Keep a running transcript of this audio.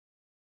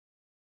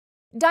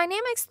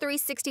Dynamics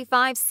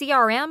 365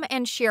 CRM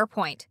and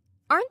SharePoint.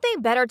 Aren't they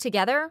better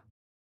together?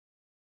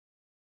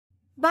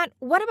 But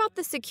what about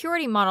the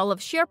security model of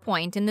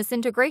SharePoint in this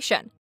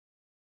integration?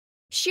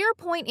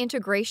 SharePoint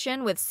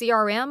integration with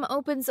CRM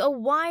opens a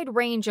wide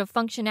range of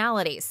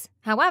functionalities.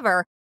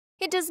 However,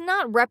 it does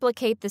not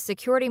replicate the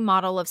security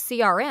model of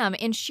CRM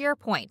in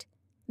SharePoint.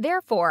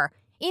 Therefore,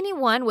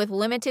 anyone with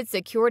limited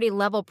security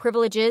level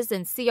privileges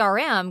in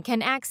CRM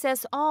can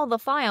access all the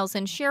files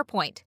in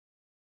SharePoint.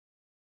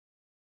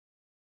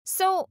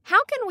 So,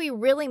 how can we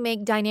really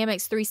make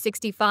Dynamics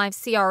 365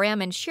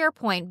 CRM and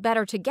SharePoint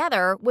better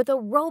together with a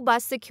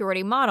robust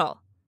security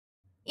model?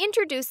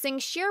 Introducing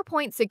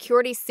SharePoint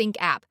Security Sync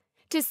app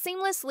to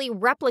seamlessly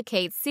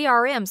replicate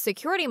CRM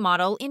security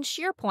model in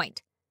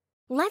SharePoint.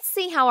 Let's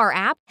see how our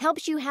app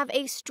helps you have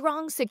a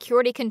strong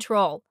security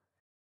control.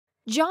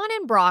 John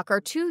and Brock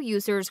are two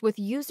users with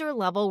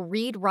user-level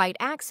read-write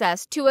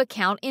access to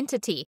account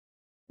entity.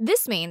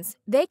 This means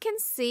they can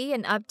see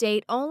and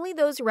update only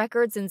those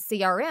records in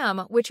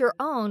CRM which are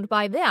owned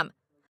by them.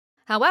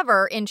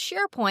 However, in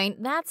SharePoint,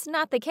 that's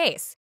not the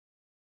case.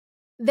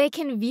 They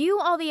can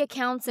view all the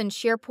accounts in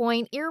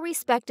SharePoint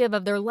irrespective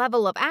of their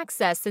level of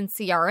access in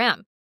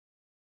CRM.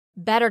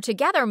 Better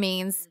together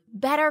means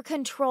better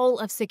control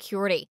of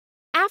security.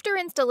 After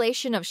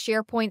installation of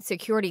SharePoint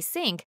Security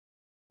Sync,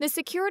 the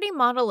security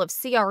model of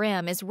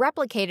CRM is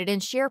replicated in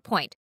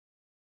SharePoint.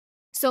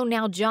 So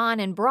now John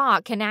and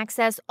Brock can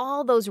access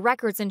all those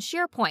records in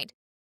SharePoint,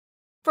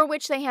 for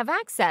which they have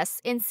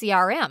access in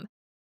CRM.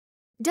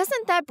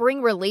 Doesn't that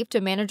bring relief to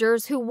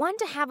managers who want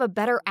to have a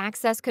better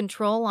access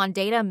control on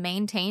data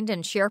maintained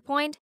in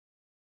SharePoint?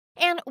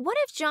 And what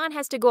if John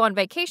has to go on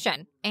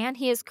vacation, and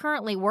he is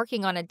currently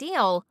working on a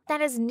deal that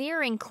is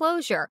nearing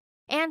closure,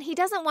 and he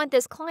doesn't want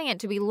this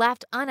client to be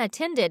left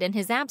unattended in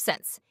his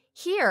absence?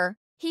 Here,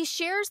 he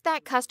shares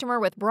that customer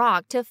with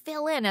Brock to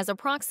fill in as a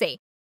proxy.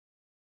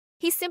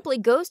 He simply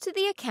goes to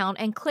the account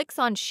and clicks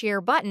on Share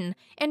button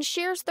and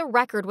shares the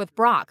record with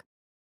Brock.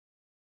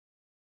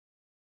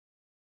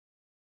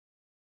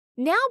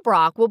 Now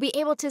Brock will be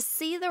able to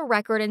see the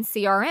record in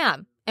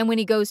CRM, and when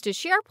he goes to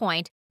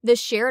SharePoint, the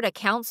Shared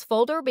Accounts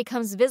folder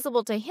becomes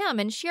visible to him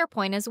in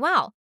SharePoint as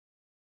well.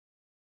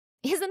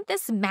 Isn't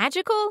this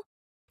magical?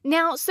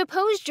 Now,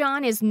 suppose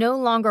John is no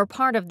longer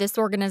part of this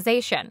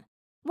organization.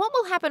 What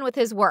will happen with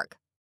his work?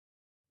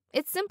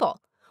 It's simple.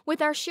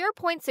 With our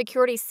SharePoint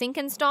Security Sync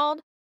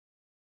installed,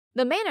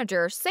 the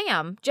manager,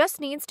 Sam,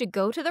 just needs to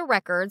go to the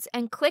records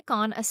and click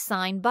on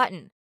Assign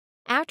button.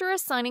 After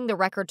assigning the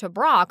record to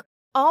Brock,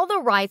 all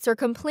the rights are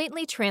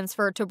completely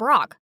transferred to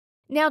Brock.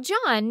 Now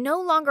John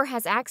no longer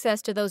has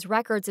access to those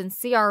records in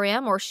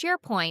CRM or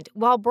SharePoint,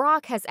 while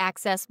Brock has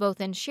access both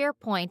in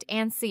SharePoint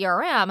and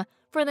CRM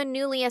for the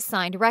newly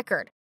assigned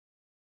record.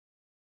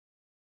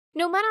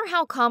 No matter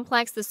how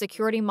complex the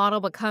security model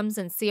becomes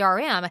in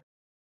CRM,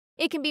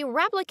 it can be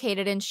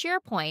replicated in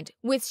SharePoint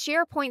with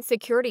SharePoint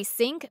Security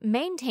Sync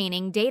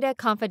maintaining data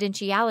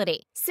confidentiality.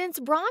 Since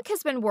Brock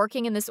has been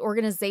working in this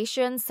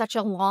organization such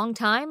a long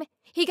time,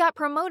 he got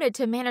promoted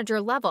to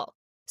manager level,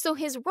 so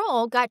his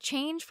role got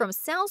changed from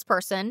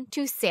salesperson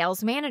to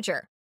sales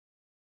manager.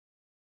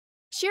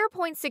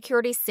 SharePoint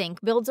Security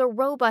Sync builds a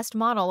robust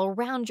model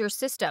around your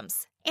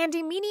systems and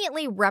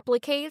immediately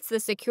replicates the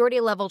security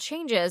level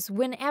changes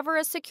whenever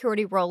a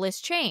security role is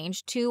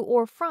changed to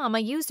or from a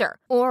user,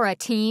 or a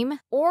team,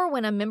 or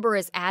when a member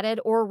is added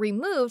or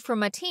removed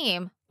from a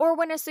team, or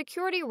when a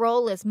security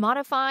role is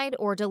modified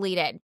or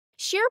deleted.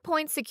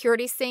 SharePoint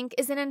Security Sync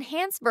is an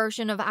enhanced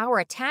version of our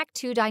Attach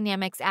to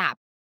Dynamics app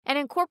and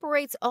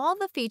incorporates all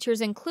the features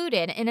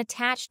included in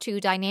Attach to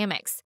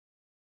Dynamics.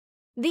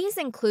 These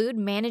include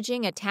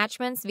managing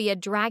attachments via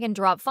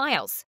drag-and-drop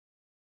files,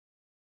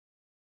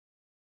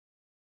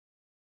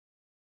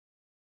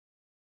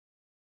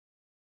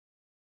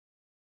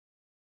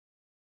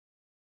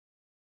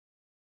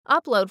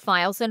 upload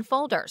files and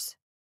folders,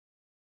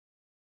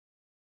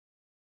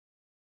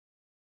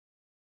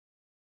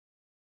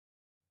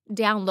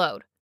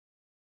 download,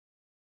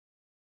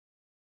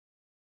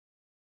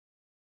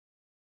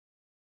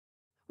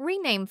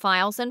 rename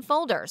files and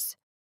folders,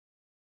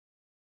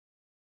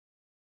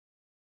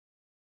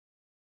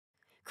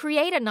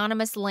 create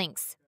anonymous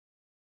links,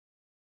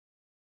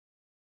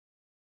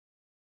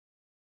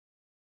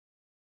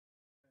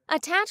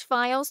 attach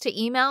files to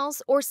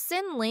emails or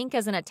send link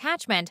as an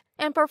attachment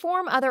and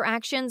perform other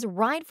actions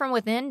right from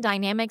within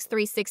Dynamics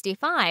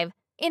 365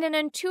 in an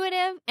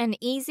intuitive and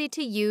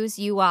easy-to-use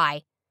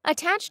UI.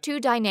 Attach to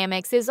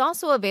Dynamics is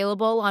also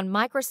available on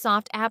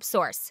Microsoft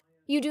AppSource.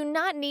 You do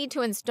not need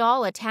to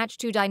install Attach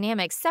to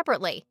Dynamics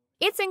separately.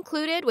 It's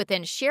included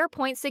within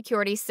SharePoint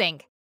Security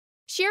Sync.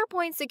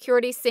 SharePoint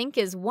Security Sync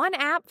is one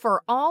app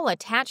for all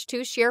Attach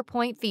to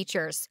SharePoint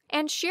features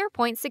and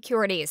SharePoint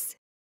securities.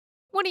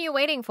 What are you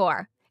waiting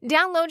for?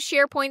 Download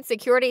SharePoint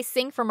Security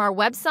Sync from our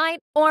website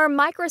or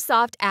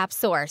Microsoft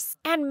AppSource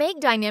and make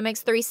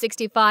Dynamics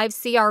 365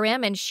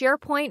 CRM and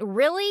SharePoint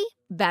really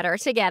better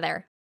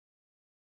together.